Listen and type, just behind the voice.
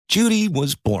Judy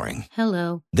was boring.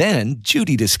 Hello. Then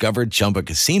Judy discovered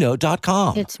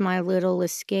ChumbaCasino.com. It's my little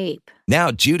escape. Now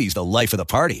Judy's the life of the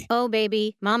party. Oh,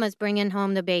 baby, mama's bringing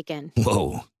home the bacon.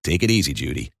 Whoa, take it easy,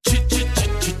 Judy.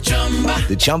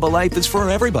 The Chumba life is for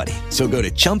everybody. So go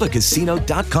to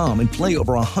ChumbaCasino.com and play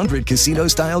over 100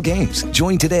 casino-style games.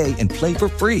 Join today and play for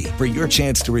free for your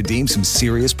chance to redeem some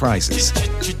serious prizes.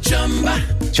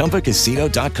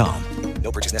 ChumbaCasino.com.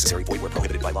 No purchase necessary. Void where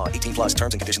prohibited by law. 18 plus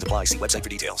terms and conditions apply. See website for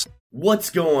details. What's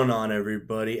going on,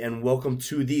 everybody? And welcome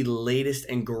to the latest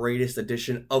and greatest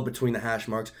edition of Between the Hash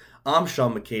Marks. I'm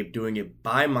Sean McCabe doing it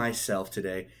by myself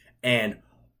today. And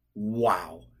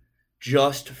wow,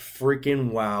 just freaking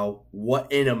wow.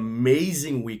 What an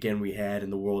amazing weekend we had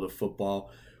in the world of football.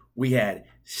 We had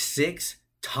 6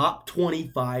 top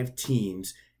 25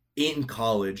 teams in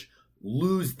college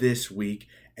lose this week,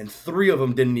 and 3 of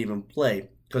them didn't even play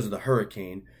because of the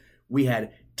hurricane. We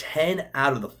had 10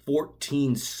 out of the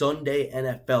 14 Sunday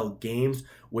NFL games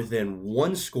within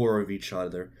one score of each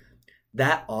other.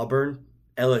 That Auburn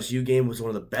LSU game was one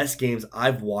of the best games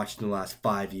I've watched in the last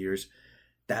 5 years.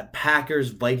 That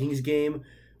Packers-Vikings game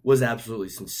was absolutely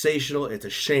sensational. It's a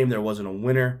shame there wasn't a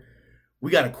winner.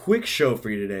 We got a quick show for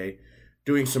you today,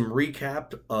 doing some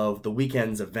recap of the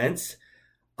weekend's events.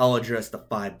 I'll address the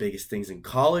 5 biggest things in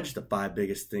college, the 5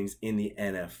 biggest things in the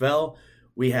NFL.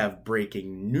 We have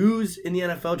breaking news in the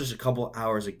NFL just a couple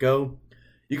hours ago.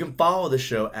 You can follow the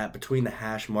show at Between the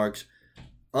Hash Marks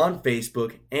on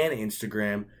Facebook and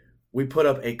Instagram. We put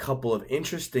up a couple of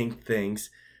interesting things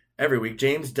every week.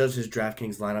 James does his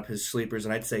DraftKings lineup, his sleepers,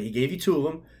 and I'd say he gave you 2 of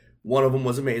them. One of them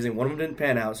was amazing. One of them didn't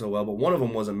pan out so well, but one of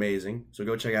them was amazing. So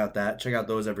go check out that. Check out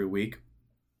those every week.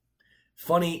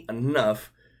 Funny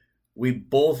enough, we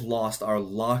both lost our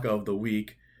lock of the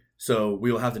week. So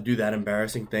we will have to do that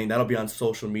embarrassing thing. That'll be on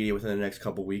social media within the next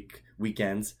couple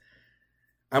weekends.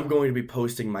 I'm going to be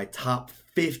posting my top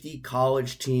 50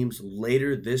 college teams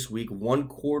later this week,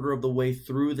 1/4 of the way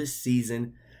through the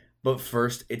season. But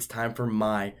first, it's time for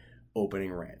my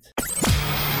opening rant.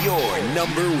 Your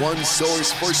number one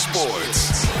source for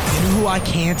sports. You know who I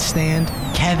can't stand?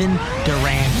 Kevin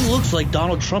Durant. He looks like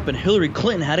Donald Trump and Hillary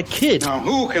Clinton had a kid. Now,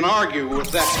 who can argue with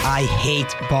that? I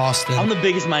hate Boston. I'm the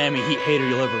biggest Miami Heat hater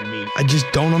you'll ever meet. I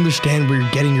just don't understand where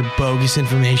you're getting your bogus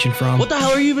information from. What the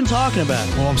hell are you even talking about?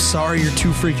 Well, I'm sorry you're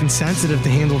too freaking sensitive to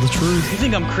handle the truth. You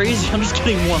think I'm crazy? I'm just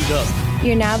getting warmed up.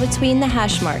 You're now Between the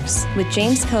Hash Marks with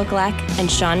James Koklak and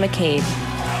Sean McCabe.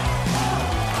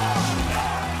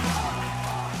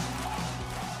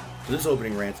 This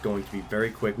opening rant's going to be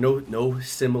very quick. No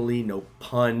simile, no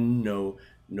pun, no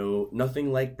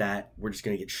nothing like that. We're just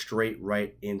going to get straight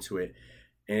right into it.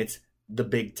 And it's the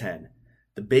Big 10.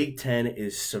 The Big 10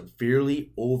 is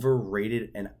severely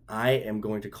overrated, and I am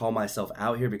going to call myself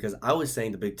out here because I was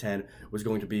saying the Big 10 was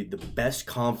going to be the best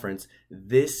conference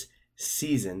this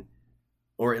season,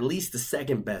 or at least the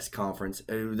second best conference.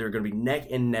 They're going to be neck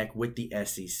and neck with the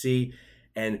SEC,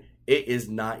 and it is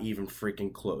not even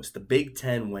freaking close. The Big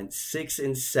 10 went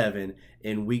 6-7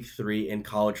 in week 3 in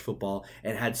college football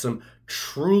and had some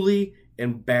truly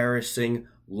embarrassing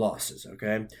losses,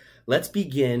 okay? Let's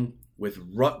begin with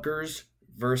Rutgers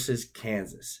versus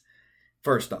Kansas.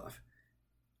 First off,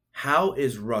 how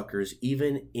is Rutgers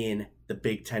even in the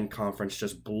Big 10 conference?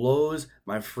 Just blows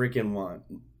my freaking mind,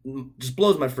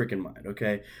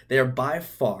 okay? They are by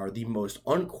far the most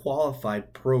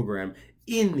unqualified program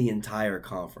in the entire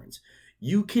conference.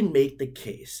 You can make the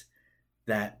case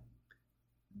that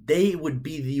they would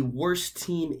be the worst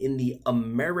team in the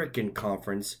American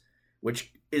Conference,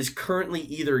 which is currently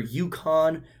either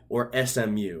UConn or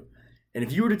SMU. And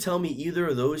if you were to tell me either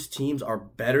of those teams are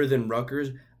better than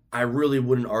Rutgers, I really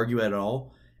wouldn't argue at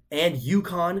all. And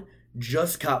UConn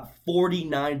just got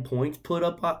 49 points put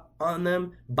up on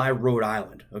them by Rhode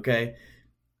Island, okay?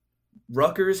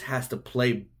 Rutgers has to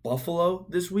play Buffalo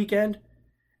this weekend,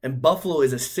 and Buffalo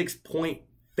is a 6-point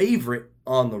favorite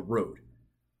on the road.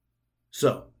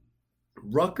 So,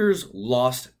 Rutgers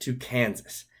lost to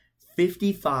Kansas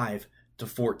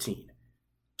 55-14.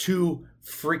 To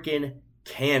freaking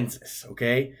Kansas,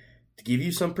 okay? To give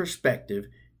you some perspective,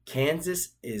 Kansas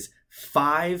is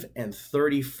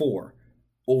 5-34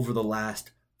 over the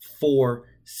last 4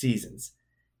 seasons.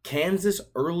 Kansas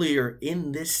earlier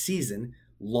in this season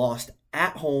lost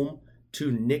at home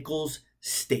to Nicholls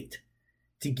State.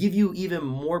 To give you even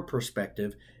more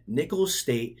perspective, Nicholls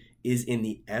State is in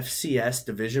the FCS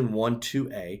Division I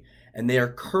 2A, and they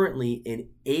are currently in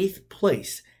 8th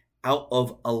place out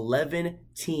of 11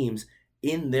 teams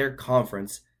in their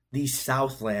conference, the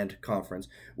Southland Conference,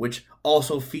 which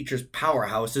also features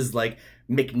powerhouses like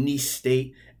McNeese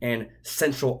State and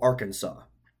Central Arkansas.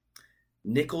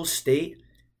 Nicholls State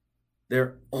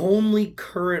Their only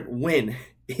current win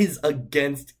is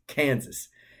against Kansas.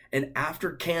 And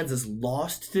after Kansas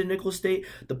lost to Nicholls State,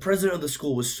 the president of the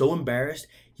school was so embarrassed,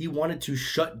 he wanted to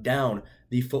shut down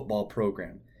the football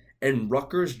program. And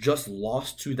Rutgers just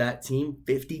lost to that team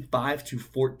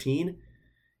 55-14.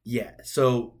 Yeah,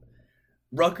 so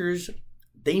Rutgers,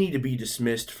 they need to be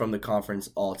dismissed from the conference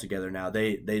altogether now.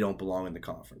 They don't belong in the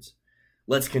conference.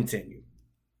 Let's continue.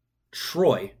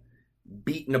 Troy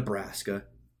beat Nebraska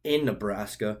in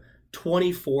Nebraska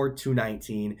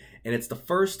 24-19, and it's the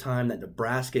first time that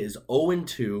Nebraska is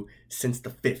 0-2 since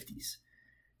the 50s.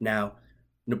 Now,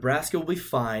 Nebraska will be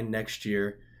fine next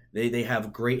year. They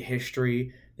have great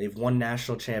history. They've won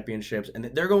national championships,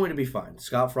 and they're going to be fine.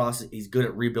 Scott Frost, he's good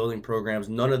at rebuilding programs.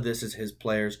 None of this is his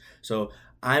players, so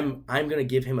I'm going to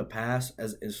give him a pass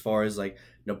as far as like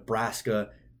Nebraska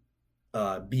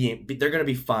they're going to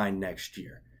be fine next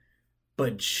year.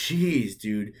 But geez,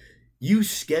 dude, you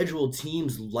schedule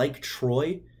teams like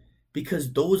Troy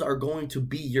because those are going to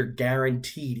be your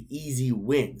guaranteed easy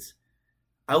wins.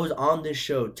 I was on this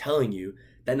show telling you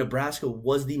that Nebraska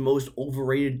was the most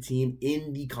overrated team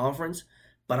in the conference,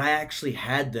 but I actually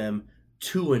had them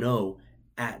 2-0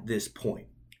 at this point.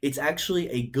 It's actually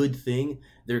a good thing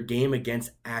their game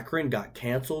against Akron got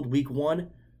canceled week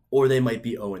 1, or they might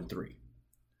be 0-3.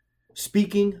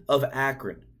 Speaking of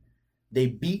Akron, they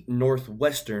beat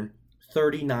Northwestern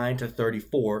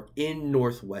 39-34 in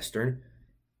Northwestern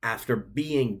after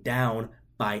being down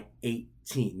by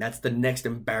 18. That's the next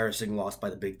embarrassing loss by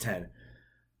the Big 10.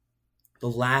 The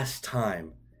last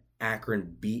time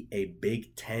Akron beat a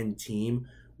Big 10 team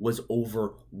was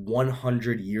over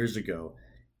 100 years ago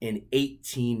in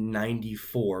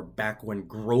 1894, back when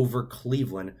Grover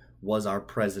Cleveland was our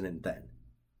president then.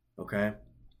 Okay?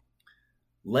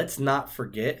 Let's not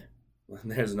forget,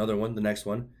 there's another one, the next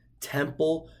one,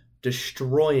 Temple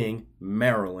destroying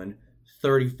Maryland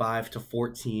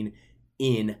 35-14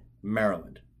 in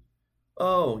Maryland.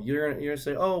 Oh, you're gonna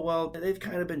say, oh well, they've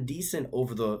kind of been decent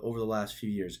over the last few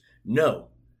years. No.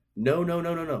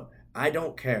 I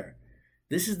don't care.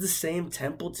 This is the same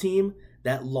Temple team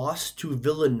that lost to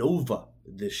Villanova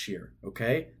this year,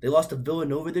 okay? They lost to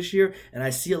Villanova this year, and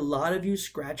I see a lot of you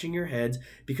scratching your heads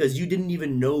because you didn't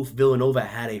even know Villanova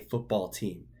had a football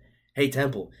team. Hey,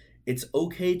 Temple, it's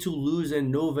okay to lose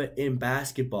in Nova in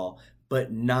basketball,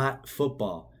 but not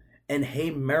football. And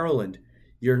hey, Maryland,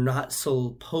 you're not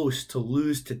supposed to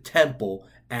lose to Temple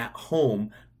at home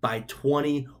by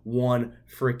 21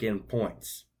 freaking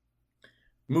points.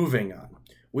 Moving on.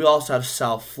 We also have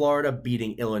South Florida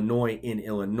beating Illinois in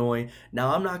Illinois.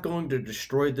 Now, I'm not going to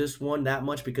destroy this one that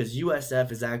much because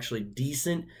USF is actually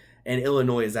decent and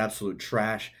Illinois is absolute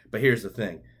trash. But here's the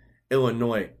thing.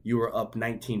 Illinois, you were up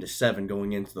 19-7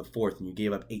 going into the fourth, and you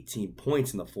gave up 18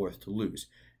 points in the fourth to lose.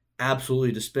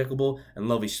 Absolutely despicable, and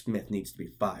Lovie Smith needs to be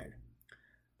fired.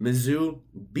 Mizzou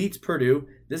beats Purdue.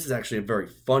 This is actually a very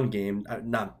fun game.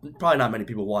 Probably not many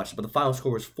people watched it, but the final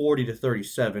score was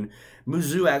 40-37.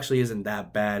 Mizzou actually isn't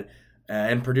that bad,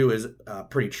 and Purdue is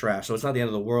pretty trash, so it's not the end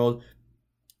of the world.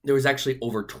 There was actually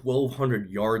over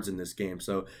 1,200 yards in this game,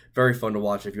 so very fun to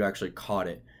watch if you actually caught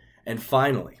it. And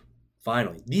finally,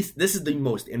 this is the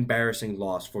most embarrassing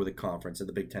loss for the conference, in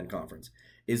the Big 10 conference,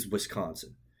 is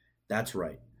Wisconsin. That's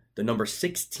right. The number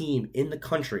 6 team in the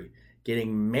country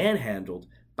getting manhandled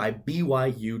by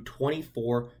BYU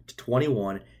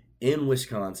 24-21 in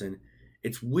Wisconsin.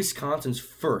 It's Wisconsin's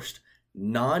first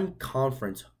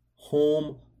non-conference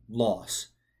home loss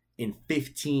in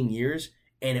 15 years,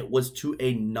 and it was to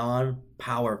a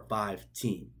non-Power 5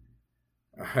 team.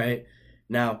 All right?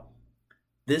 Now,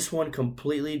 this one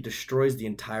completely destroys the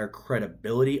entire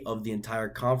credibility of the entire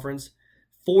conference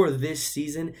for this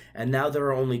season, and now there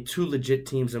are only 2 legit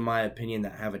teams, in my opinion,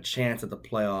 that have a chance at the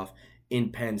playoff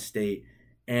in Penn State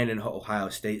and in Ohio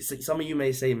State. Some of you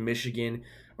may say Michigan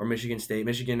or Michigan State.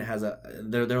 Michigan has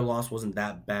their loss wasn't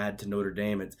that bad to Notre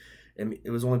Dame. It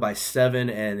was only by 7,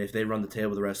 and if they run the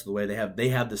table the rest of the way, they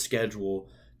have the schedule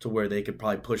to where they could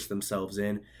probably push themselves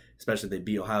in, especially if they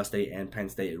beat Ohio State and Penn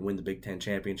State and win the Big 10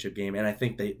 championship game. And I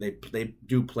think they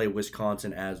do play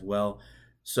Wisconsin as well.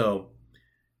 So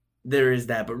there is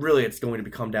that, but really it's going to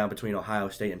come down between Ohio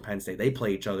State and Penn State. They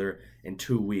play each other in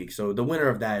 2 weeks, so the winner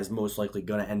of that is most likely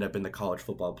going to end up in the college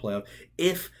football playoff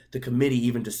if the committee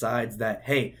even decides that,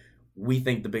 hey, we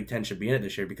think the Big Ten should be in it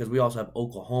this year, because we also have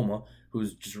Oklahoma,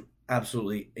 who's just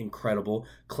absolutely incredible.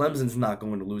 Clemson's not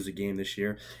going to lose a game this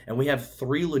year, and we have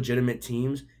 3 legitimate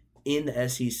teams in the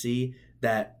SEC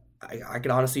that I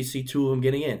could honestly see 2 of them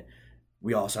getting in.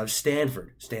 We also have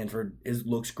Stanford. Stanford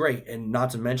looks great, and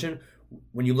not to mention,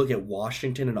 when you look at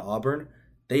Washington and Auburn,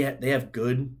 they have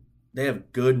good they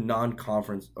have good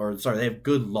non-conference, or sorry, they have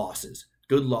good losses.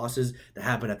 Good losses that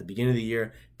happen at the beginning of the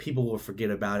year. People will forget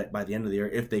about it by the end of the year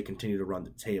if they continue to run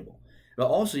the table. But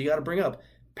also, you got to bring up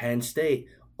Penn State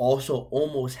also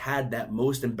almost had that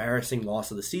most embarrassing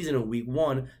loss of the season in week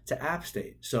 1 to App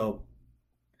State. So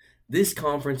this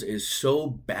conference is so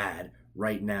bad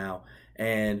right now,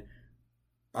 and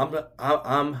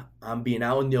I'm being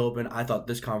out in the open. I thought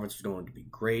this conference was going to be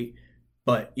great,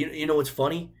 but you know what's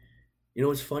funny? You know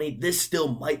what's funny? This still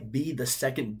might be the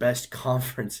second best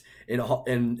conference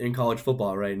in college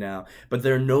football right now, but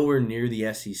they're nowhere near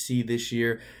the SEC this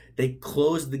year. They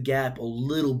closed the gap a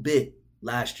little bit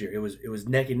last year. It was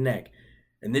neck and neck,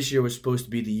 and this year was supposed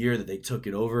to be the year that they took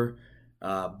it over.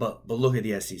 But look at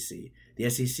the SEC. The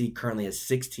SEC currently has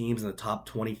 6 teams in the top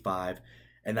 25,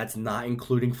 and that's not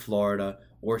including Florida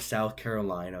or South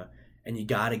Carolina. And you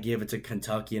got to give it to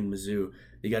Kentucky and Mizzou.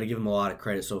 You got to give them a lot of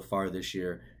credit so far this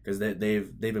year because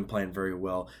they've been playing very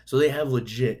well. So they have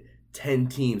legit 10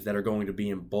 teams that are going to be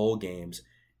in bowl games,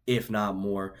 if not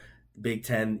more. Big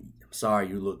 10, I'm sorry,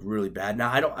 you look really bad.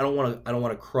 Now I don't want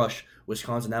to crush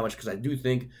Wisconsin that much because I do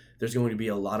think there's going to be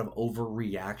a lot of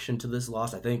overreaction to this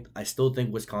loss. I still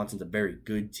think Wisconsin's a very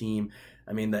good team.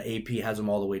 I mean, the AP has them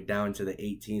all the way down to the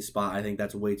 18th spot. I think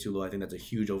that's way too low. I think that's a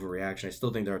huge overreaction. I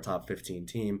still think they're a top 15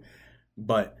 team.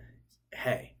 But,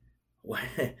 hey,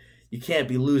 you can't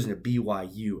be losing to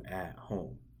BYU at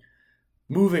home.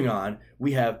 Moving on,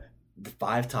 we have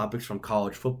 5 topics from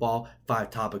college football, 5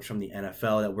 topics from the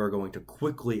NFL that we're going to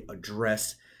quickly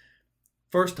address.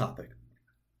 First topic,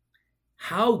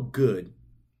 how good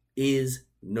is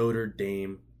Notre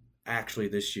Dame actually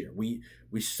this year? We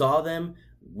saw them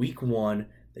week 1.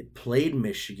 They played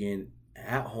Michigan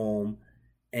at home,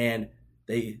 and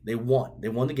they won. They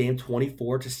won the game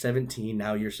 24-17.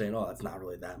 Now you're saying, oh, that's not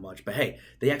really that much. But, hey,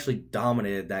 they actually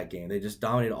dominated that game. They just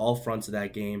dominated all fronts of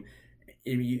that game.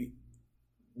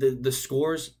 The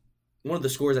scores, one of the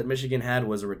scores that Michigan had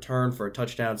was a return for a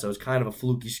touchdown, so it was kind of a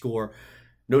fluky score.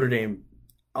 Notre Dame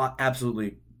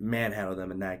absolutely manhandled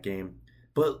them in that game.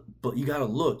 But you got to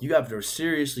look. You have to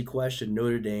seriously question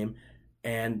Notre Dame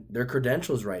and their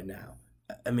credentials right now.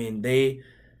 I mean,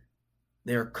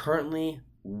 they're currently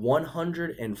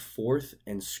 104th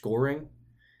in scoring.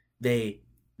 They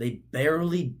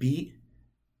barely beat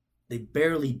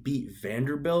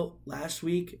Vanderbilt last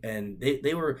week, and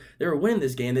they were winning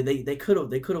this game. They could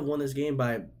have won this game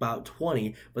by about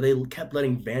 20, but they kept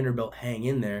letting Vanderbilt hang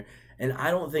in there. And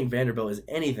I don't think Vanderbilt is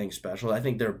anything special. I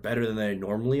think they're better than they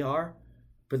normally are,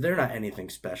 but they're not anything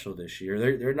special this year.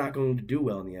 They're not going to do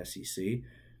well in the SEC.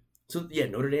 So yeah,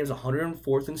 Notre Dame's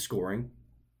 104th in scoring.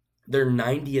 They're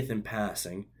 90th in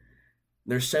passing.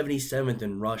 They're 77th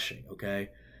in rushing, okay?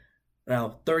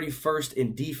 Now, 31st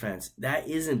in defense. That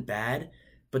isn't bad,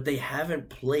 but they haven't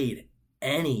played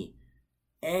any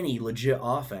legit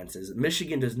offenses.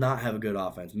 Michigan does not have a good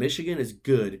offense. Michigan is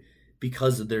good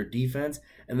because of their defense,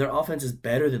 and their offense is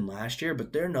better than last year,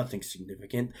 but they're nothing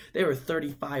significant. They were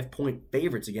 35-point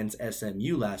favorites against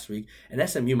SMU last week, and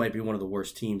SMU might be one of the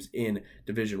worst teams in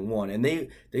Division I. And they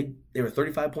were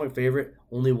 35-point favorite,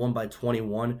 only won by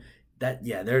 21.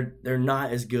 They're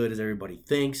not as good as everybody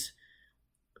thinks.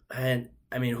 And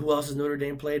I mean, who else has Notre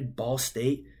Dame played? Ball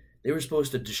State. They were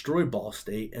supposed to destroy Ball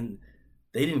State, and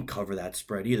they didn't cover that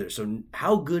spread either. So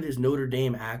how good is Notre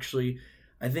Dame actually?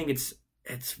 I think it's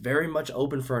very much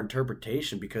open for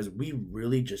interpretation because we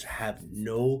really just have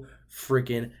no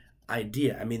freaking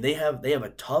idea. I mean, they have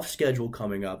a tough schedule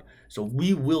coming up, so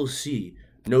we will see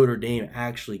Notre Dame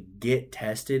actually get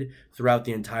tested throughout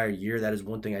the entire year. That is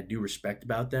one thing I do respect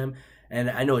about them. And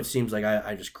I know it seems like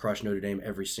I just crush Notre Dame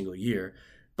every single year,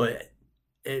 but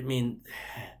I mean,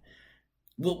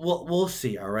 we'll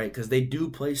see, all right? Because they do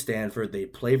play Stanford, they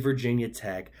play Virginia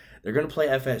Tech, they're going to play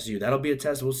FSU. That'll be a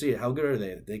test. We'll see. How good are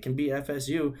they? They can beat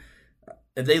FSU.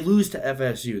 If they lose to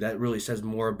FSU, that really says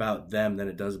more about them than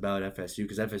it does about FSU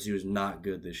because FSU is not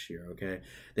good this year, okay?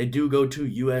 They do go to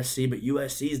USC, but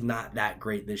USC is not that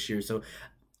great this year. So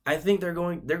I think they're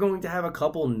going to have a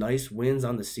couple nice wins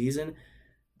on the season,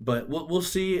 but we'll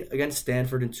see against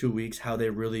Stanford in 2 weeks how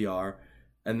they really are.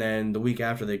 And then the week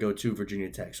after they go to Virginia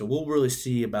Tech. So we'll really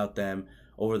see about them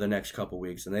over the next couple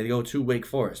weeks. And they go to Wake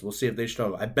Forest. We'll see if they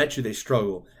struggle. I bet you they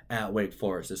struggle at Wake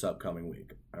Forest this upcoming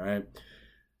week. All right?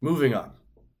 Moving on.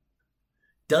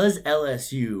 Does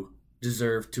LSU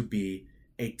deserve to be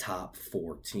a top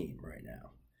 4 team right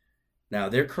now? Now,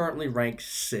 they're currently ranked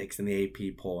 6th in the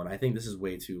AP poll, and I think this is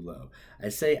way too low. I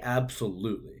say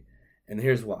absolutely. And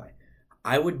here's why.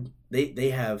 They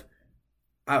have...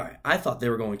 All right, I thought they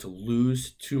were going to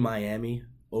lose to Miami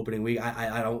opening week.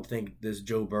 I don't think this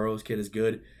Joe Burrows kid is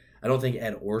good. I don't think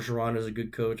Ed Orgeron is a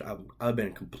good coach. I've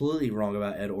been completely wrong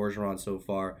about Ed Orgeron so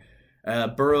far.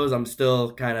 Burrows, I'm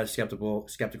still kind of skeptical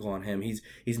on him.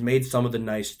 He's made some of the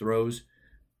nice throws,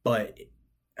 but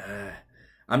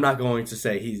I'm not going to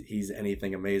say he's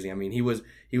anything amazing. I mean, he was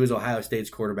Ohio State's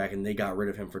quarterback, and they got rid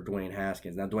of him for Dwayne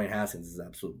Haskins. Now, Dwayne Haskins is an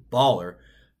absolute baller,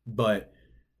 but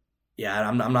yeah,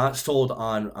 I'm not sold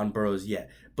on Burrows yet.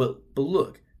 But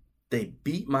look, they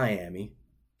beat Miami.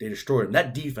 They destroyed them.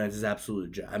 That defense is absolutely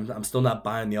legit. I'm still not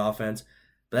buying the offense,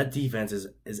 but that defense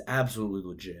is absolutely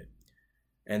legit.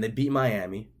 And they beat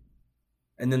Miami,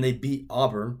 and then they beat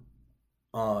Auburn.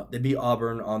 They beat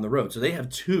Auburn on the road. So they have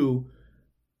 2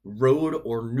 road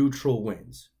or neutral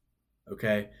wins.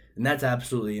 Okay? And that's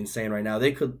absolutely insane right now.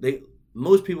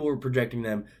 Most people were projecting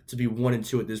them to be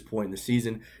 1-2 at this point in the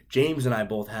season. James and I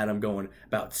both had them going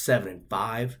about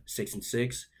 7-5,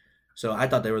 6-6. So I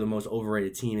thought they were the most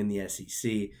overrated team in the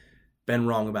SEC. Been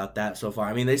wrong about that so far.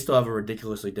 I mean, they still have a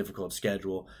ridiculously difficult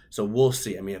schedule, so we'll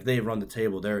see. I mean, if they run the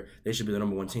table, they should be the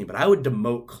number 1 team. But I would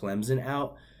demote Clemson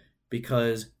out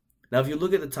because now if you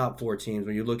look at the top 4 teams,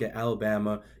 when you look at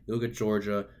Alabama, you look at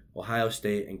Georgia, Ohio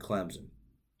State, and Clemson.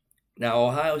 Now,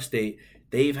 Ohio State,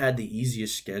 they've had the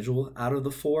easiest schedule out of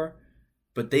the 4,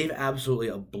 but they've absolutely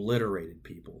obliterated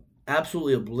people.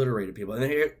 Absolutely obliterated people. And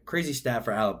here, crazy stat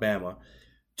for Alabama.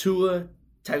 Tua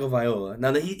Tagovailoa.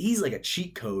 Now, he's like a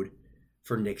cheat code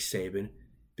for Nick Saban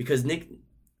because Nick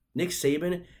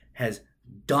Saban has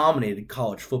dominated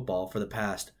college football for the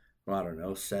past,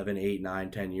 7, 8,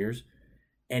 9, 10 years,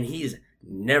 and he's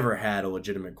never had a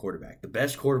legitimate quarterback. The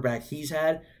best quarterback he's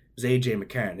had was A.J.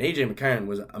 McCarron. A.J. McCarron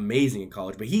was amazing in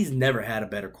college, but he's never had a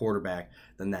better quarterback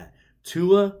than that.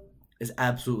 Tua is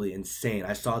absolutely insane.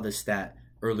 I saw this stat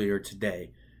earlier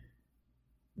today.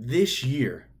 This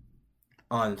year,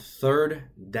 on 3rd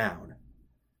down,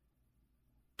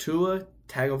 Tua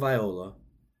Tagovailoa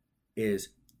is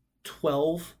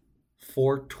 12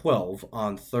 for 12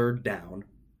 on 3rd down,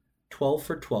 12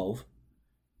 for 12,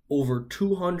 over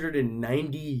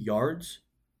 290 yards,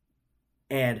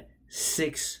 and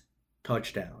 6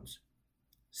 touchdowns.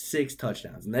 6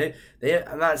 touchdowns. And they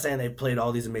I'm not saying they played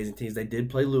all these amazing teams. They did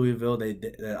play Louisville. They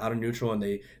out of neutral, and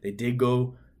they did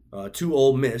go to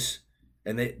Ole Miss.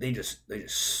 And they just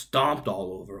stomped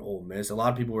all over Ole Miss. A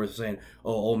lot of people were saying,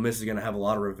 Ole Miss is going to have a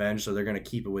lot of revenge, so they're going to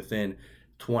keep it within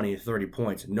 20, 30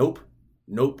 points. Nope,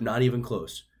 not even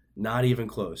close. Not even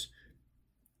close.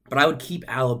 But I would keep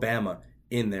Alabama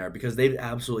in there because they've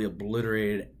absolutely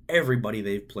obliterated everybody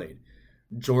they've played.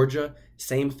 Georgia,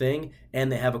 same thing,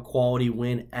 and they have a quality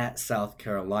win at South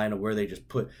Carolina where they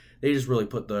just really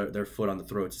put their foot on the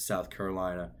throats of South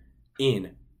Carolina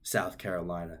in South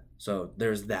Carolina. So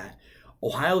there's that.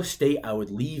 Ohio State I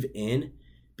would leave in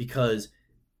because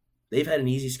they've had an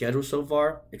easy schedule so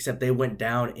far, except they went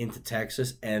down into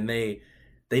Texas and they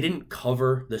didn't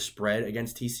cover the spread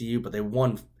against TCU, but they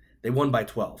won by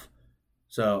 12.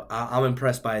 So I'm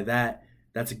impressed by that.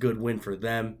 That's a good win for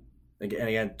them. And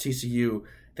again, TCU,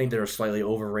 I think they're slightly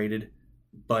overrated,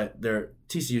 but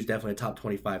TCU is definitely a top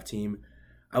 25 team.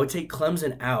 I would take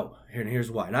Clemson out here, and here's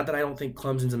why. Not that I don't think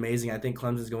Clemson's amazing. I think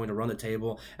Clemson's going to run the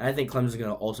table, and I think Clemson's going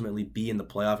to ultimately be in the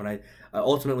playoff, and I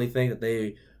ultimately think that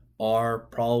they are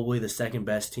probably the second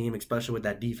best team, especially with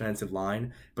that defensive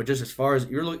line. But just as far as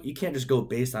you can't just go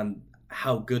based on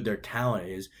how good their talent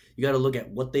is. You got to look at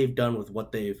what they've done with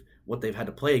what they've had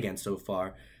to play against so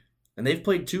far. And they've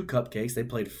played 2 cupcakes. They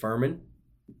played Furman,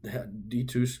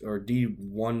 D2 or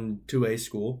D1 2A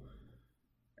school.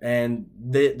 And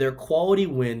their quality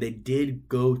win, they did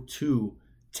go to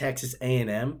Texas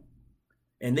A&M,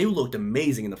 and they looked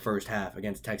amazing in the first half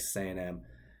against Texas A&M.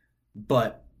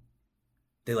 But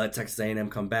they let Texas A&M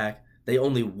come back. They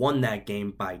only won that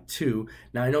game by 2.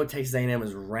 Now, I know Texas A&M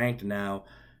is ranked now.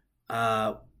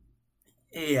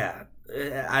 Yeah,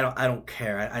 I don't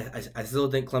care. I still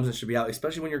think Clemson should be out,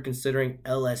 especially when you're considering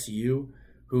LSU,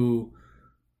 who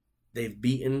they've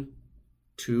beaten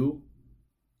 2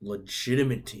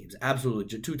 legitimate teams,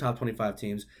 absolutely 2 top 25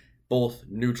 teams, both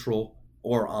neutral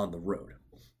or on the road.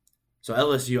 So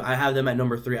LSU, I have them at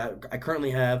number 3. I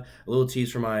currently have a little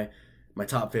tease for my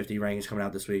top 50 rankings coming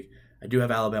out this week. I do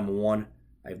have Alabama 1,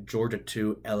 I have Georgia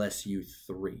 2, LSU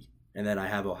 3, and then I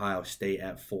have Ohio State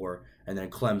at 4, and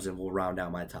then Clemson will round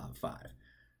out my top 5.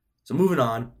 So moving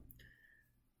on,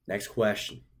 next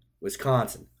question.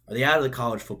 Wisconsin, are they out of the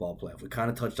college football playoff? We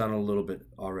kind of touched on it a little bit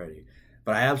already,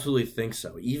 but I absolutely think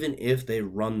so, even if they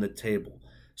run the table.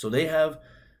 So they have,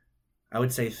 I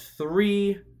would say,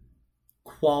 3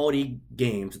 quality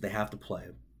games that they have to play.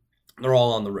 They're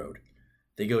all on the road.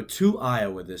 They go to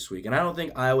Iowa this week, and I don't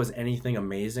think Iowa's anything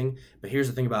amazing, but here's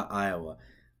the thing about Iowa.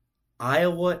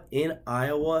 Iowa in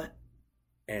Iowa,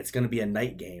 and it's going to be a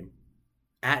night game.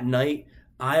 At night,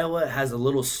 Iowa has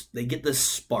they get this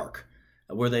spark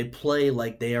where they play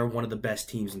like they are one of the best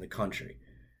teams in the country.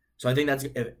 So I think that's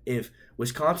if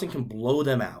Wisconsin can blow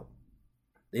them out,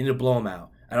 they need to blow them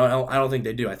out. I don't think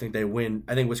they do. I think they win.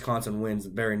 I think Wisconsin wins a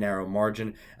very narrow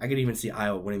margin. I could even see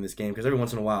Iowa winning this game because every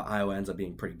once in a while Iowa ends up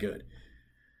being pretty good.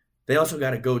 They also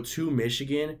got to go to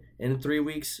Michigan in 3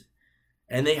 weeks,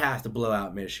 and they have to blow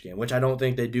out Michigan, which I don't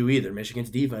think they do either. Michigan's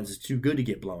defense is too good to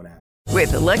get blown out.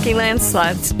 With the Lucky Land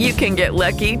Slots, you can get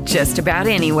lucky just about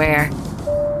anywhere.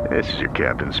 This is your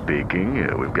captain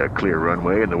speaking. We've got clear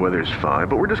runway and the weather's fine,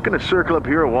 but we're just going to circle up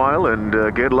here a while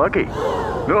and get lucky.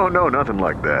 No, nothing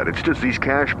like that. It's just these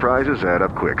cash prizes add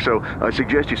up quick. So I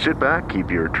suggest you sit back, keep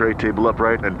your tray table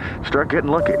upright, and start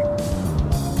getting lucky.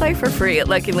 Play for free at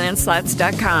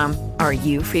LuckyLandSlots.com. Are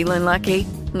you feeling lucky?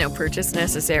 No purchase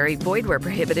necessary. Void where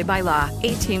prohibited by law.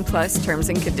 18+ terms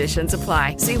and conditions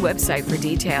apply. See website for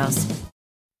details.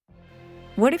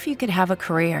 What if you could have a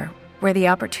career where the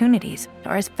opportunities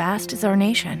are as vast as our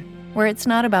nation, where it's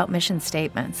not about mission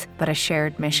statements, but a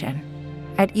shared mission?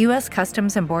 At U.S.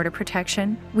 Customs and Border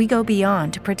Protection, we go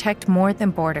beyond to protect more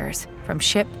than borders. From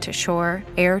ship to shore,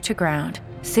 air to ground,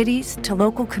 cities to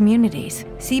local communities,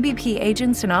 CBP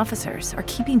agents and officers are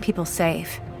keeping people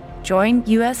safe. Join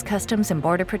U.S. Customs and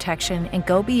Border Protection and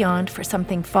go beyond for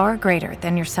something far greater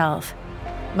than yourself.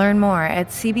 Learn more at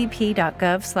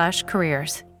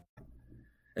cbp.gov/careers.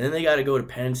 And then they got to go to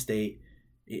Penn State.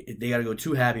 They got to go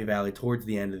to Happy Valley towards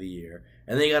the end of the year.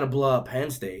 And they got to blow up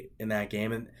Penn State in that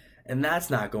game. And that's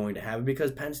not going to happen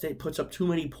because Penn State puts up too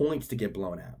many points to get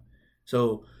blown out.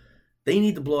 So they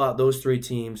need to blow out those three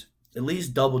teams, at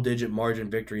least double-digit margin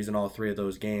victories in all three of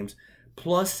those games.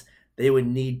 Plus, they would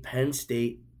need Penn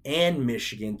State and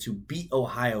Michigan to beat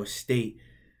Ohio State.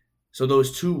 So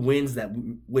those two wins that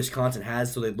Wisconsin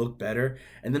has, so they look better.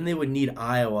 And then they would need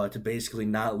Iowa to basically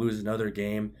not lose another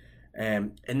game.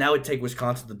 And that would take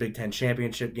Wisconsin to the Big 10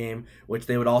 championship game, which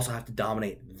they would also have to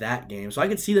dominate that game. So I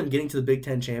could see them getting to the Big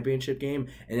 10 championship game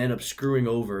and end up screwing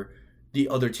over the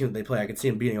other team that they play. I could see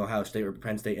them beating Ohio State or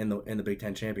Penn State in the Big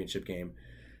 10 championship game.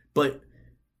 But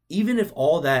even if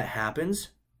all that happens,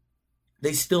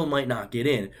 they still might not get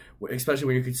in, especially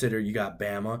when you consider you got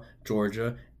Bama,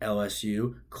 Georgia,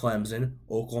 LSU, Clemson,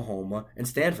 Oklahoma, and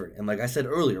Stanford. And like I said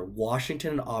earlier,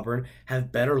 Washington and Auburn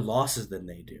have better losses than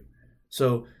they do.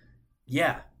 So,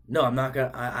 yeah, no, I'm not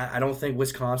going to – I don't think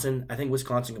Wisconsin – I think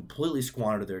Wisconsin completely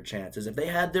squandered their chances. If they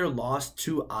had their loss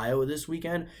to Iowa this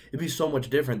weekend, it'd be so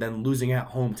much different than losing at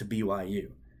home to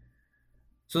BYU.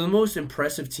 So the most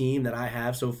impressive team that I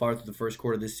have so far through the first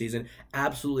quarter of this season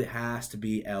absolutely has to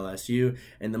be LSU.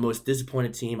 And the most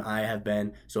disappointed team I have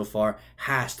been so far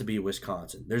has to be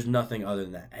Wisconsin. There's nothing other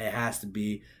than that. It has to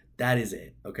be. That is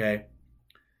it, okay?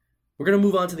 We're going to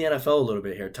move on to the NFL a little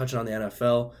bit here. Touching on the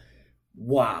NFL.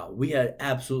 Wow, we had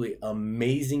absolutely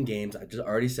amazing games. I just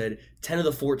already said 10 of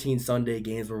the 14 Sunday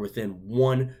games were within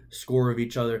one score of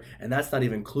each other. And that's not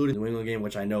even including the New England game,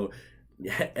 which I know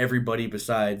everybody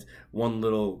besides one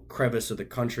little crevice of the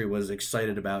country was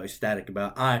ecstatic about.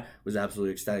 I was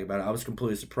absolutely ecstatic about it. I was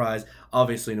completely surprised.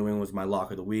 Obviously, New England was my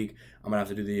lock of the week. I'm going to have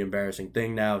to do the embarrassing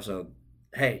thing now. So,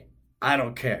 hey, I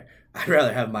don't care. I'd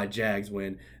rather have my Jags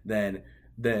win than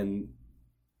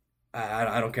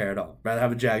I don't care at all. Rather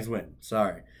have the Jags win.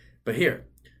 Sorry. But here,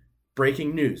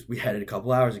 breaking news. We had it a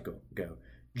couple hours ago.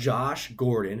 Josh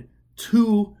Gordon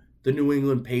to the New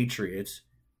England Patriots.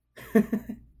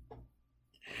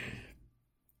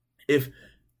 If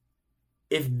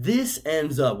this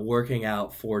ends up working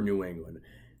out for New England,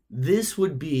 this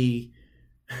would be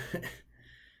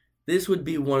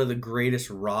one of the greatest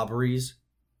robberies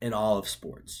in all of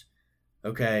sports.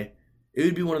 Okay? It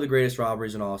would be one of the greatest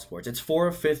robberies in all of sports. It's for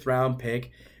a 5th round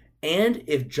pick. And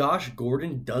if Josh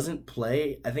Gordon doesn't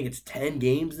play, I think it's 10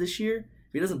 games this year.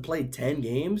 If he doesn't play 10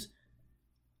 games,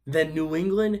 then New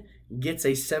England gets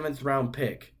a 7th round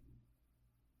pick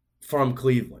from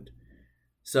Cleveland.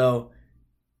 So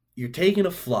you're taking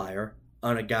a flyer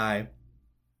on a guy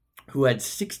who had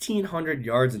 1,600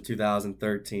 yards in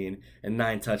 2013 and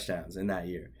 9 touchdowns in that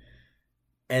year.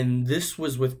 And this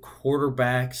was with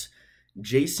quarterbacks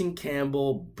Jason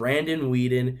Campbell, Brandon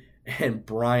Weeden, and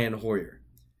Brian Hoyer.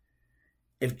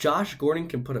 If Josh Gordon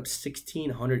can put up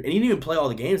 1,600, and he didn't even play all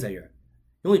the games that year.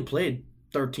 He only played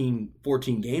 13,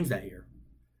 14 games that year.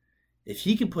 If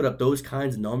he can put up those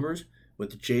kinds of numbers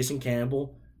with Jason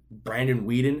Campbell, Brandon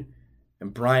Weeden,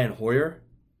 and Brian Hoyer,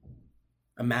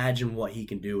 imagine what he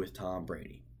can do with Tom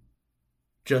Brady.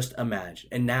 Just imagine.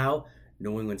 And now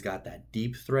New England's got that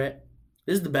deep threat.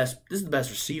 This is the best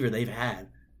receiver they've had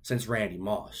since Randy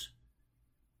Moss.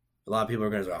 A lot of people are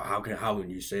going to say, oh, how can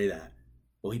you say that?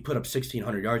 Well, he put up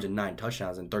 1,600 yards and 9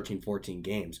 touchdowns in 13, 14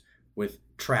 games with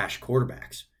trash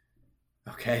quarterbacks.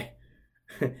 Okay?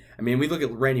 I mean, we look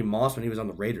at Randy Moss when he was on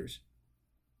the Raiders.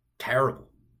 Terrible.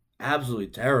 Absolutely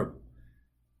terrible.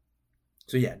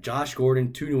 So, yeah, Josh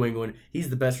Gordon to New England. He's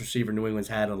the best receiver New England's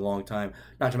had in a long time.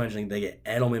 Not to mention they get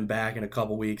Edelman back in a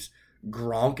couple weeks.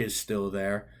 Gronk is still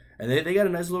there. And they got a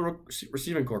nice little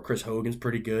receiving core. Chris Hogan's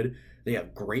pretty good. They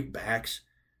have great backs.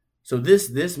 So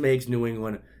this makes New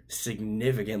England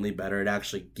significantly better. It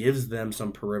actually gives them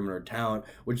some perimeter talent,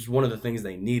 which is one of the things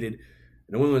they needed.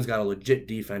 New England's got a legit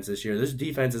defense this year. This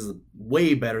defense is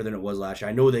way better than it was last year.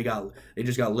 I know they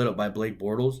just got lit up by Blake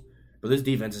Bortles, but this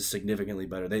defense is significantly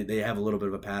better. They have a little bit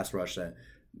of a pass rush that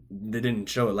they didn't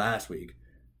show it last week,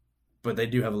 but they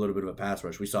do have a little bit of a pass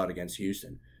rush. We saw it against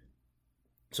Houston.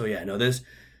 So yeah, no,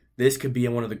 this could be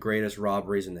one of the greatest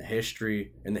robberies in the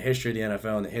history of the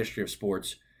NFL, in the history of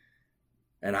sports.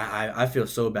 And I feel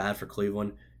so bad for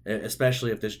Cleveland, especially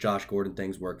if this Josh Gordon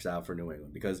thing works out for New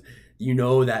England, because you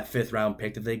know that 5th round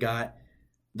pick that they got,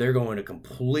 they're going to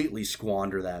completely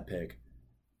squander that pick.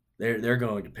 They're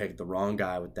going to pick the wrong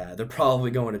guy with that. They're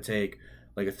probably going to take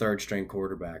like a 3rd string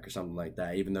quarterback or something like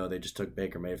that, even though they just took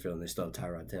Baker Mayfield and they still have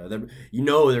Tyrod Taylor.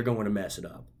 They're going to mess it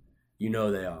up. You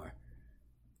know they are.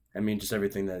 I mean, just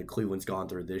everything that Cleveland's gone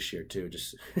through this year, too.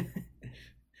 Just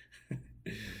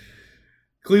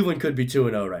Cleveland could be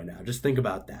 2-0 right now. Just think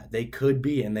about that. They could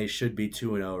be, and they should be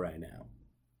 2-0 right now.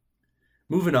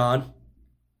 Moving on.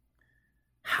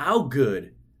 How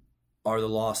good are the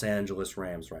Los Angeles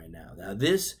Rams right now? Now,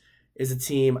 this is a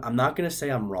team I'm not going to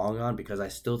say I'm wrong on, because I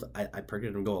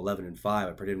predicted them to go 11-5.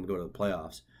 I predicted them to go to the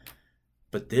playoffs.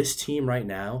 But this team right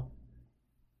now,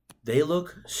 they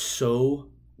look so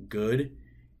good.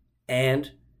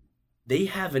 And they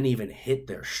haven't even hit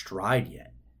their stride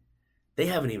yet. They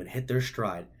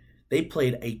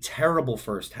played a terrible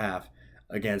first half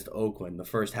against Oakland, the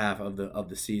first half of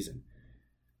the season.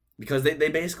 Because they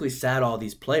basically sat all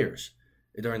these players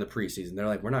during the preseason. They're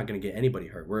like, we're not going to get anybody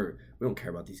hurt. We don't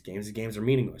care about these games. These games are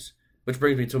meaningless. Which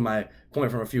brings me to my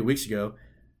point from a few weeks ago.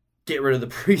 Get rid of the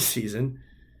preseason.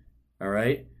 All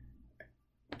right?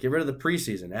 Get rid of the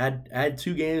preseason. Add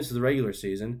 2 games to the regular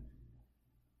season.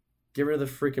 Get rid of the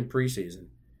freaking preseason.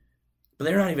 But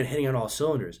they're not even hitting on all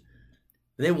cylinders.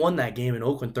 They won that game in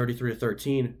Oakland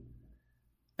 33-13.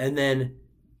 And then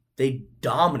they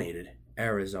dominated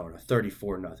Arizona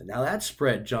 34-0. Now that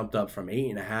spread jumped up from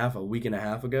 8.5 a week and a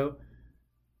half ago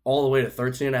all the way to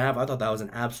 13.5. I thought that was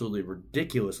an absolutely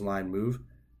ridiculous line move.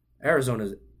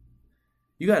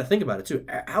 You got to think about it too.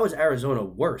 How is Arizona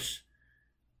worse?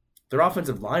 Their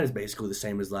offensive line is basically the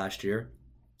same as last year.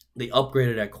 They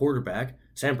upgraded at quarterback.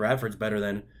 Sam Bradford's better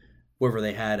than whoever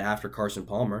they had after Carson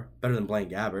Palmer, better than Blaine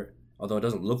Gabbert. Although it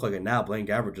doesn't look like it now, Blaine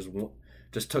Gabbert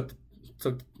just took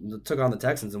on the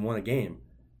Texans and won a game.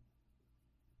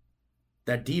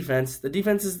 That defense, the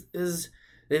defense is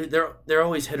they're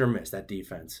always hit or miss, that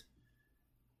defense.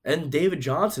 And David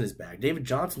Johnson is back. David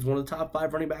Johnson's one of the top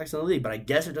 5 running backs in the league, but I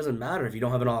guess it doesn't matter if you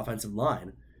don't have an offensive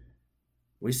line.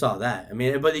 We saw that. I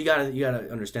mean, but you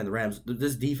gotta understand the Rams.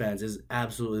 This defense is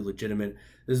absolutely legitimate.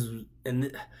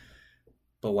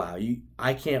 But wow,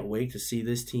 I can't wait to see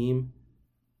this team.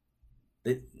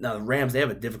 Now the Rams, they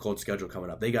have a difficult schedule coming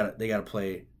up. They got to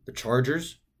play the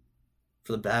Chargers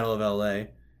for the Battle of LA,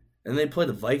 and they play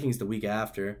the Vikings the week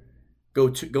after.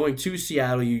 Going to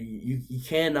Seattle, you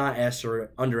cannot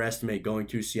underestimate going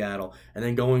to Seattle, and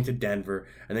then going to Denver,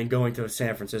 and then going to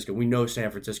San Francisco. We know San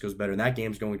Francisco's better, and that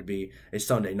game's going to be a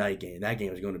Sunday night game. That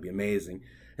game is going to be amazing.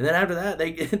 And then after that,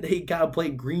 they got to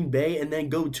play Green Bay and then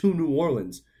go to New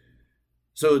Orleans.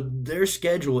 So their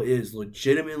schedule is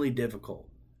legitimately difficult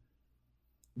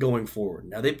going forward.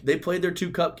 Now, they played their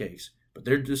 2 cupcakes, but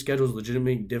their schedule is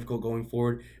legitimately difficult going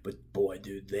forward. But boy,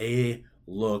 dude, they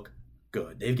look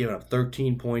good. They've given up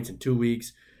 13 points in 2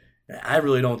 weeks. I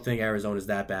really don't think Arizona's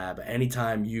that bad, but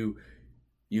anytime you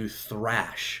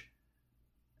thrash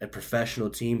a professional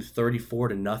team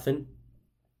 34-0,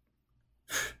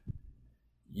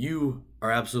 you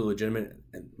are absolutely legitimate.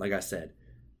 And like I said,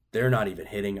 they're not even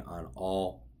hitting on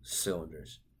all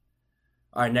cylinders.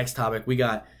 All right, next topic. We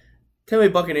got Tampa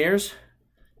Bay Buccaneers.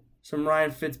 Some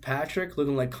Ryan Fitzpatrick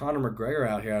looking like Conor McGregor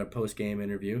out here at a post-game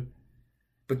interview.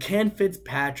 But can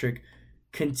Fitzpatrick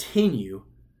continue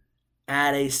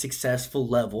at a successful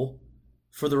level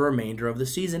for the remainder of the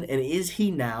season? And is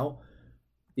he now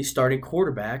the starting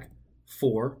quarterback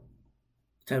for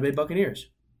Tampa Bay Buccaneers?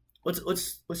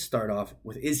 Let's start off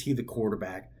with, is he the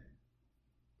quarterback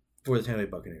for the Tampa Bay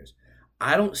Buccaneers?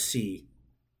 I don't see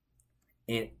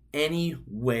in any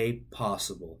way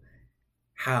possible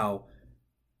how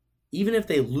even if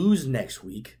they lose next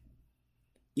week,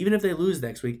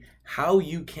 how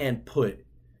you can put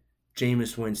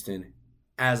Jameis Winston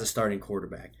as a starting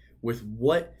quarterback with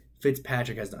what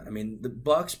Fitzpatrick has done. I mean, the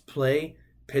Bucs play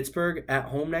Pittsburgh at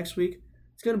home next week.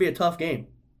 It's going to be a tough game.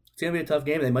 They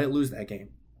might lose that game.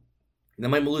 They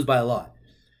might lose by a lot.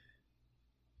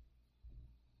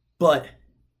 But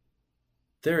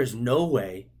there is no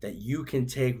way that you can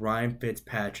take Ryan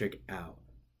Fitzpatrick out.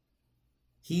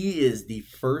 He is the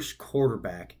first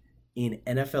quarterback in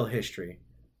NFL history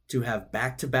to have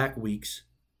back-to-back weeks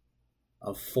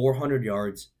of 400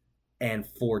 yards and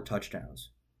 4 touchdowns.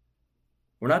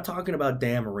 We're not talking about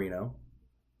Dan Marino.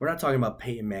 We're not talking about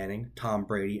Peyton Manning, Tom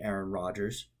Brady, Aaron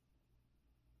Rodgers.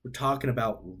 We're talking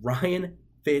about Ryan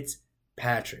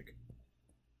Fitzpatrick.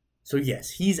 So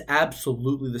yes, he's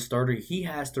absolutely the starter. He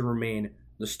has to remain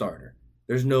the starter.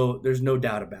 There's no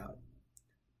doubt about it.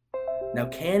 Now,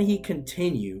 can he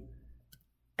continue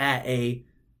at a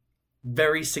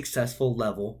very successful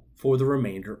level for the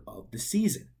remainder of the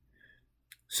season?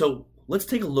 So let's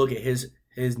take a look at his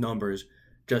numbers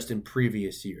just in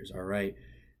previous years, all right?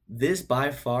 This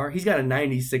by far, he's got a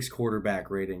 96 quarterback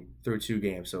rating through 2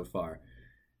 games so far.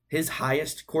 His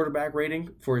highest quarterback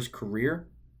rating for his career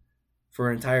for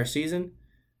an entire season,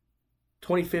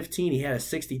 2015, he had a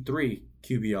 63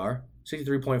 QBR,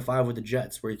 63.5 with the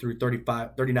Jets, where he threw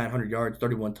 3,900 yards,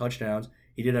 31 touchdowns.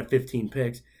 He did have 15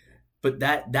 picks. But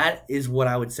that is what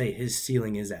I would say his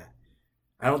ceiling is at.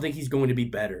 I don't think he's going to be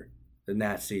better than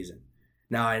that season.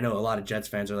 Now, I know a lot of Jets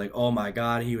fans are like, oh my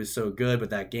God, he was so good, but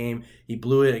that game, he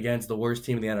blew it against the worst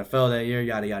team in the NFL that year,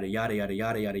 yada, yada, yada, yada,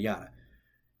 yada, yada, yada.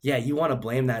 Yeah, you want to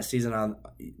blame that season on,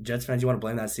 Jets fans, you want to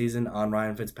blame that season on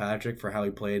Ryan Fitzpatrick for how he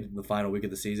played the final week of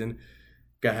the season?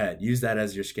 Go ahead, use that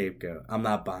as your scapegoat. I'm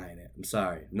not buying it. I'm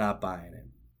sorry, I'm not buying it.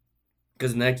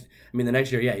 Because the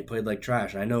next year, yeah, he played like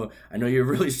trash. I know you're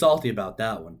really salty about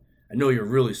that one. I know you're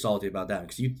really salty about that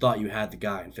because you thought you had the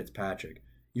guy in Fitzpatrick.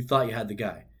 You thought you had the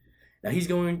guy. Now, he's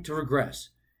going to regress.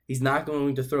 He's not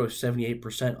going to throw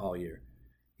 78% all year.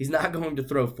 He's not going to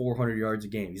throw 400 yards a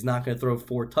game. He's not going to throw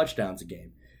 4 touchdowns a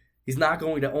game. He's not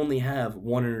going to only have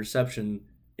 1 interception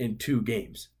in 2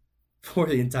 games for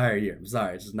the entire year. I'm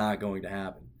sorry, it's just not going to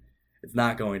happen. It's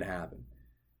not going to happen.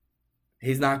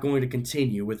 He's not going to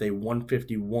continue with a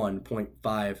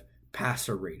 151.5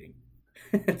 passer rating.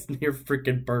 It's near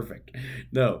freaking perfect.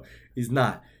 No, he's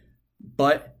not.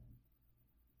 But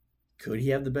could he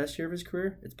have the best year of his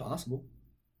career? It's possible.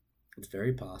 It's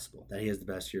very possible that he has the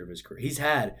best year of his career. He's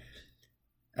had,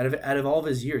 out of all of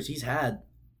his years, he's had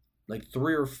like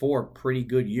 3 or 4 pretty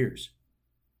good years.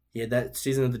 He had that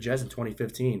season of the Jets in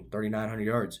 2015, 3,900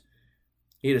 yards.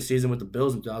 He had a season with the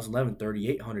Bills in 2011,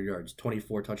 3,800 yards,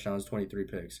 24 touchdowns, 23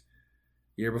 picks.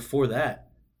 The year before that,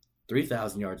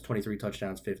 3,000 yards, 23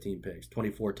 touchdowns, 15 picks,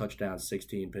 24 touchdowns,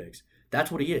 16 picks.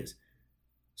 That's what he is.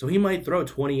 So he might throw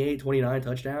 28, 29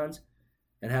 touchdowns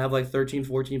and have like 13,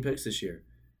 14 picks this year.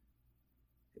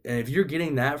 And if you're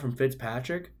getting that from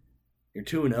Fitzpatrick, you're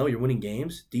 2-0, you're winning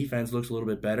games. Defense looks a little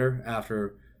bit better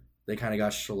after they kind of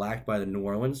got shellacked by the New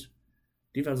Orleans.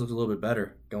 Defense looks a little bit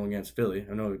better going against Philly.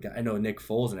 I know Nick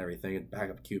Foles and everything,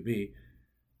 backup QB.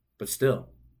 But still,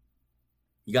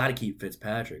 you got to keep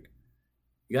Fitzpatrick.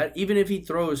 Even if he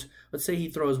throws, let's say he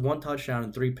throws 1 touchdown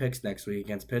and 3 picks next week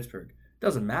against Pittsburgh.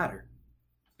 Doesn't matter.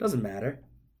 Doesn't matter.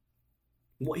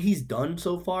 What he's done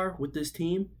so far with this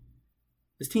team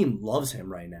loves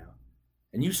him right now.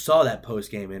 And you saw that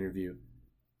post-game interview.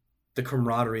 The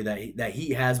camaraderie that he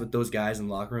has with those guys in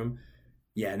the locker room.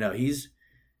 Yeah, no, he's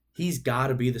got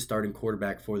to be the starting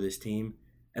quarterback for this team.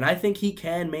 And I think he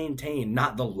can maintain,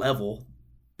 not the level,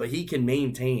 but he can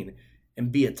maintain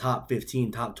and be a top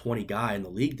 15, top 20 guy in the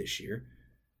league this year.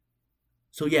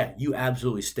 So yeah, you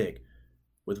absolutely stick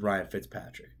with Ryan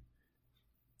Fitzpatrick.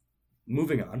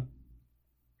 Moving on.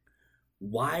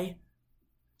 Why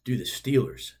do the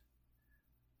Steelers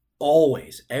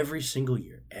always, every single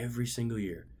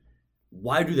year,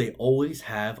 why do they always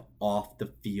have off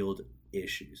the field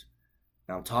issues?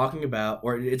 Now I'm talking about,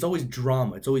 or it's always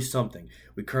drama, it's always something.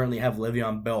 We currently have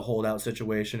LeVeon Bell holdout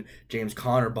situation, James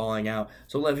Conner balling out,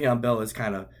 so LeVeon Bell is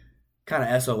kind of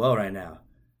SOL right now.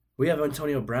 We have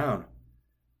Antonio Brown.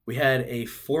 We had a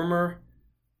former,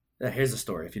 here's the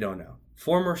story if you don't know,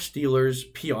 former Steelers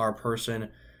PR person,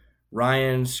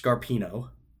 Ryan Scarpino,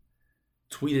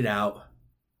 tweeted out,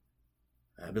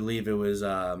 I believe it was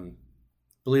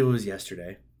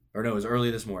yesterday, or no, it was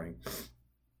early this morning.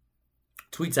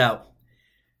 Tweets out,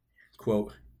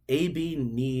 quote,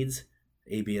 AB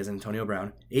as Antonio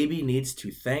Brown, AB needs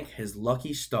to thank his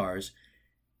lucky stars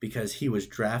because he was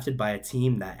drafted by a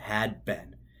team that had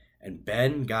Ben, and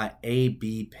Ben got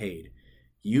AB paid.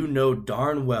 you know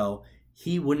darn well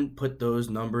he wouldn't put those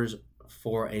numbers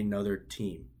for another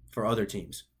team, for other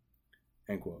teams,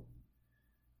 end quote.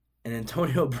 And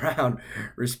Antonio Brown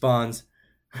responds,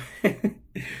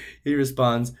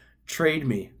 trade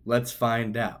me, let's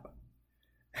find out.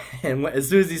 And as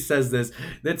soon as he says this,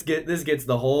 this gets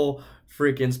the whole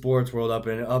freaking sports world up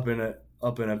in a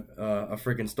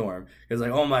freaking storm. It's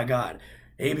like, oh my God,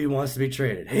 AB wants to be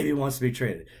traded. AB wants to be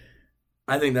traded.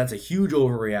 I think that's a huge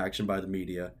overreaction by the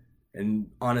media, and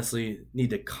honestly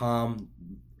need to calm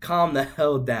the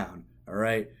hell down. All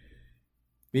right,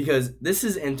 because this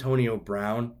is Antonio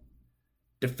Brown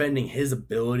defending his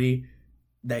ability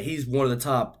that he's one of the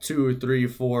top 2, 3,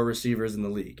 4 receivers in the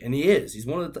league, and he is. He's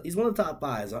one of the top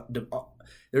 5.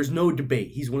 There's no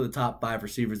debate. He's one of the top 5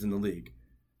 receivers in the league.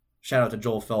 Shout out to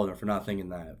Joel Feldner for not thinking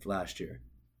that last year.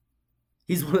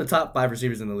 He's one of the top 5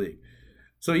 receivers in the league.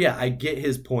 So yeah, I get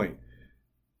his point,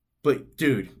 but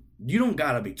dude, you don't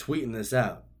gotta be tweeting this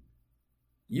out.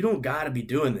 You don't gotta be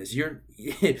doing this.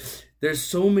 There's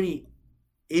so many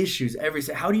issues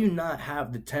how do you not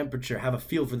have a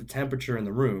feel for the temperature in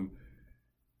the room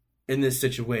in this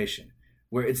situation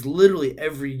where it's literally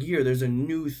every year there's a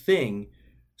new thing,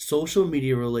 social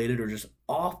media related or just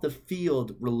off the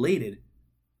field related,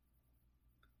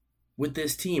 with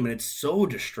this team, and it's so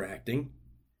distracting.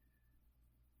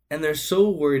 And they're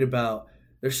so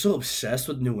obsessed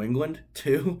with New England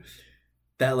too,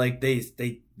 that like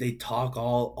they talk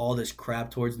all this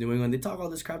crap towards New England. They talk all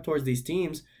this crap towards these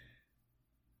teams.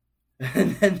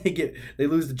 And then they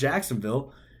lose to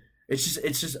Jacksonville. It's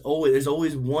just always, there's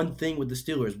always one thing with the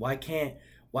Steelers. Why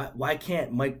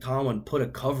can't Mike Tomlin put a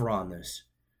cover on this?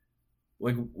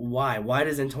 Like, why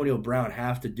does Antonio Brown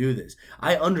have to do this?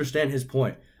 I understand his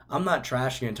point. I'm not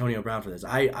trashing Antonio Brown for this.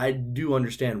 I do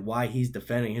understand why he's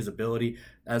defending his ability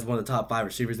as one of the top 5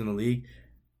 receivers in the league.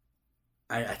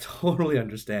 I totally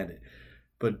understand it.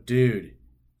 But dude,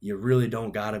 you really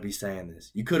don't gotta be saying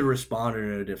this. You could have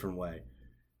responded in a different way.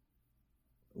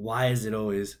 Why is it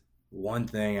always one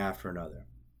thing after another?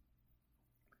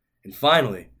 And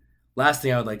finally, last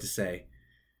thing I would like to say,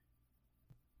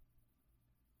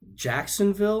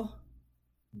 Jacksonville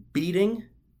beating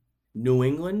New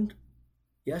England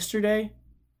yesterday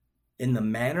in the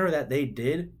manner that they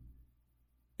did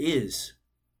is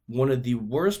one of the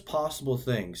worst possible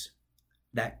things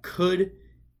that could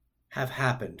have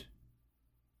happened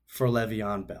for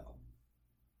LeVeon Bell.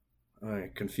 All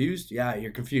right, confused? Yeah,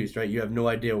 you're confused, right? You have no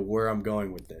idea where I'm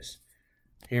going with this.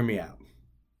 Hear me out.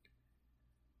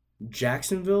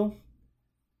 Jacksonville,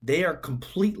 they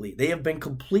have been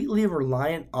completely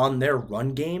reliant on their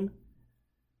run game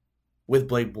with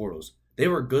Blake Bortles. They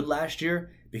were good last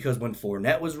year because when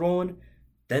Fournette was rolling,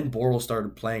 then Bortles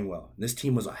started playing well. This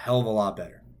team was a hell of a lot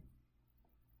better.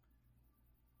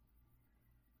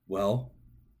 Well,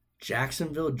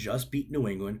 Jacksonville just beat New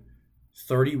England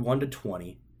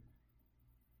 31-20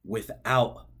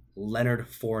 without Leonard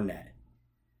Fournette,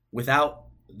 without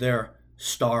their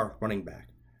star running back,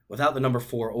 without the number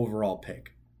 4 overall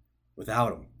pick,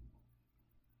 without him.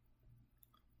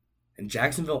 And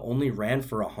Jacksonville only ran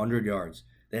for 100 yards.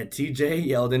 They had TJ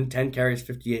Yeldon, 10 carries,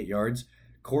 58 yards.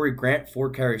 Corey Grant, 4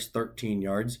 carries, 13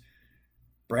 yards.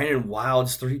 Brandon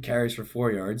Wilds, 3 carries for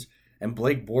 4 yards. And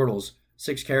Blake Bortles,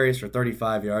 6 carries for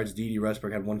 35 yards. Dede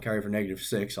Westbrook had 1 carry for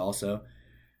 -6 also.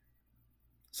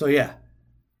 So yeah,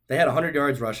 they had 100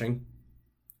 yards rushing.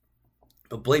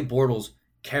 But Blake Bortles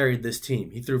carried this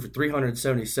team. He threw for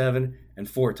 377 and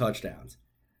 4 touchdowns.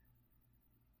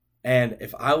 And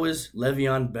if I was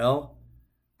Le'Veon Bell,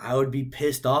 I would be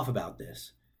pissed off about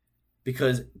this.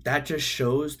 Because that just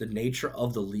shows the nature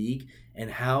of the league and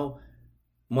how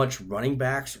much running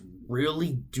backs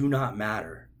really do not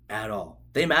matter at all.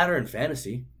 They matter in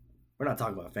fantasy. We're not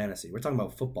talking about fantasy. We're talking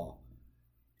about football.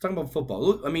 We're talking about football.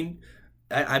 Look, I mean,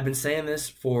 I've been saying this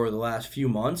for the last few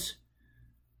months.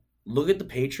 Look at the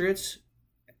Patriots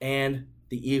and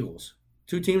the Eagles.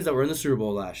 2 teams that were in the Super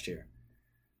Bowl last year.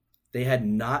 They had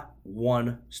not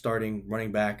one starting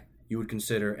running back you would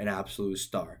consider an absolute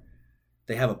star.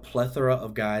 They have a plethora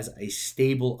of guys, a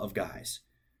stable of guys.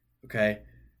 Okay?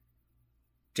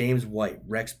 James White,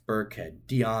 Rex Burkhead,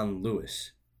 Dion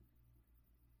Lewis,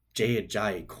 Jay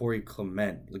Ajayi, Corey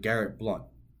Clement, LeGarrette Blount.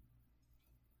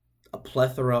 A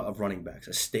plethora of running backs,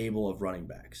 a stable of running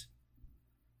backs.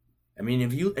 I mean,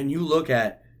 if you look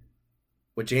at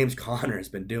what James Conner has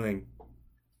been doing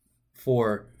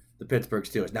for the Pittsburgh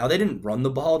Steelers. Now, they didn't run the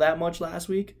ball that much last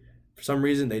week. For some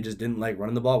reason, they just didn't like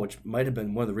running the ball, which might have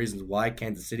been one of the reasons why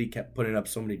Kansas City kept putting up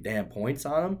so many damn points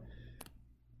on him.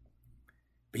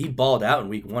 But he balled out in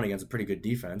week 1 against a pretty good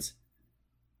defense.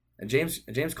 And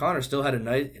James Conner still had a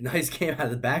nice game out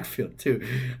of the backfield too.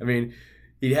 I mean,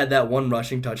 he had that one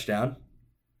rushing touchdown,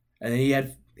 and then he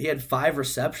had 5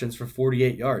 receptions for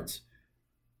 48 yards.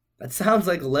 That sounds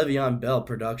like LeVeon Bell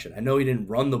production. I know he didn't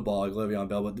run the ball like LeVeon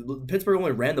Bell, but Pittsburgh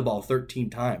only ran the ball 13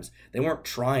 times. They weren't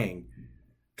trying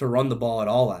to run the ball at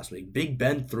all last week. Big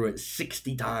Ben threw it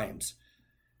 60 times.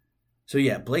 So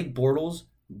yeah, Blake Bortles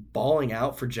balling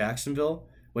out for Jacksonville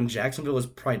when Jacksonville is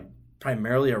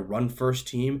primarily a run-first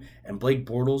team, and Blake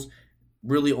Bortles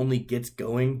really only gets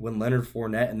going when Leonard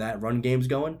Fournette and that run game's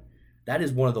going. That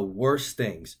is one of the worst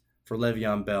things for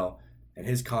LeVeon Bell and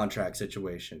his contract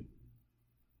situation.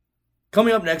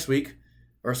 Coming up next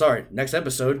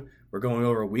episode, we're going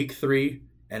over Week 3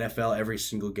 NFL every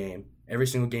single game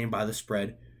by the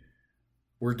spread.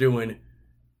 We're doing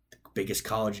the biggest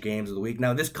college games of the week.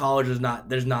 Now, this college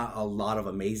there's not a lot of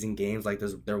amazing games like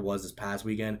there was this past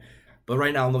weekend. But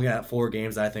right now I'm looking at 4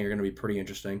 games that I think are going to be pretty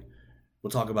interesting.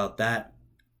 We'll talk about that.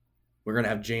 We're going to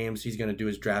have James. He's going to do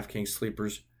his DraftKings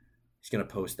sleepers. He's going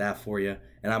to post that for you.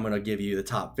 And I'm going to give you the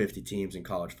top 50 teams in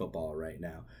college football right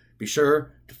now. Be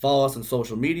sure to follow us on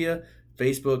social media,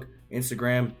 Facebook,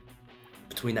 Instagram,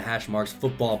 Between the Hash Marks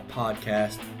Football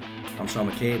Podcast. I'm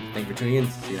Sean McCabe. Thank you for tuning in.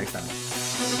 See you next time.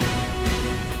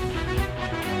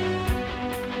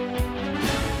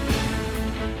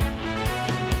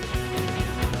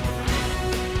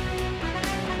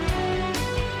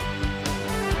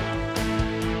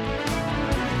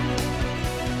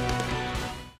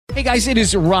 Hey guys, it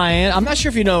is Ryan. I'm not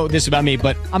sure if you know this about me,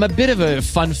 but I'm a bit of a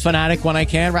fun fanatic when I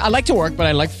can. I like to work, but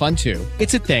I like fun too.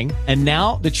 It's a thing. And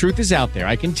now the truth is out there.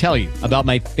 I can tell you about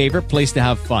my favorite place to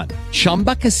have fun.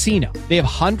 Chumba Casino. They have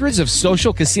hundreds of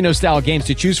social casino style games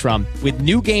to choose from with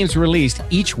new games released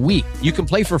each week. You can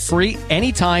play for free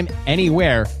anytime,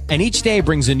 anywhere. And each day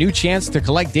brings a new chance to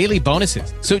collect daily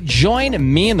bonuses. So join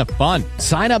me in the fun.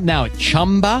 Sign up now at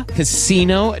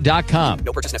ChumbaCasino.com.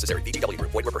 No purchase necessary. VGW.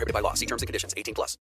 Void where prohibited by law. See terms and conditions. 18+.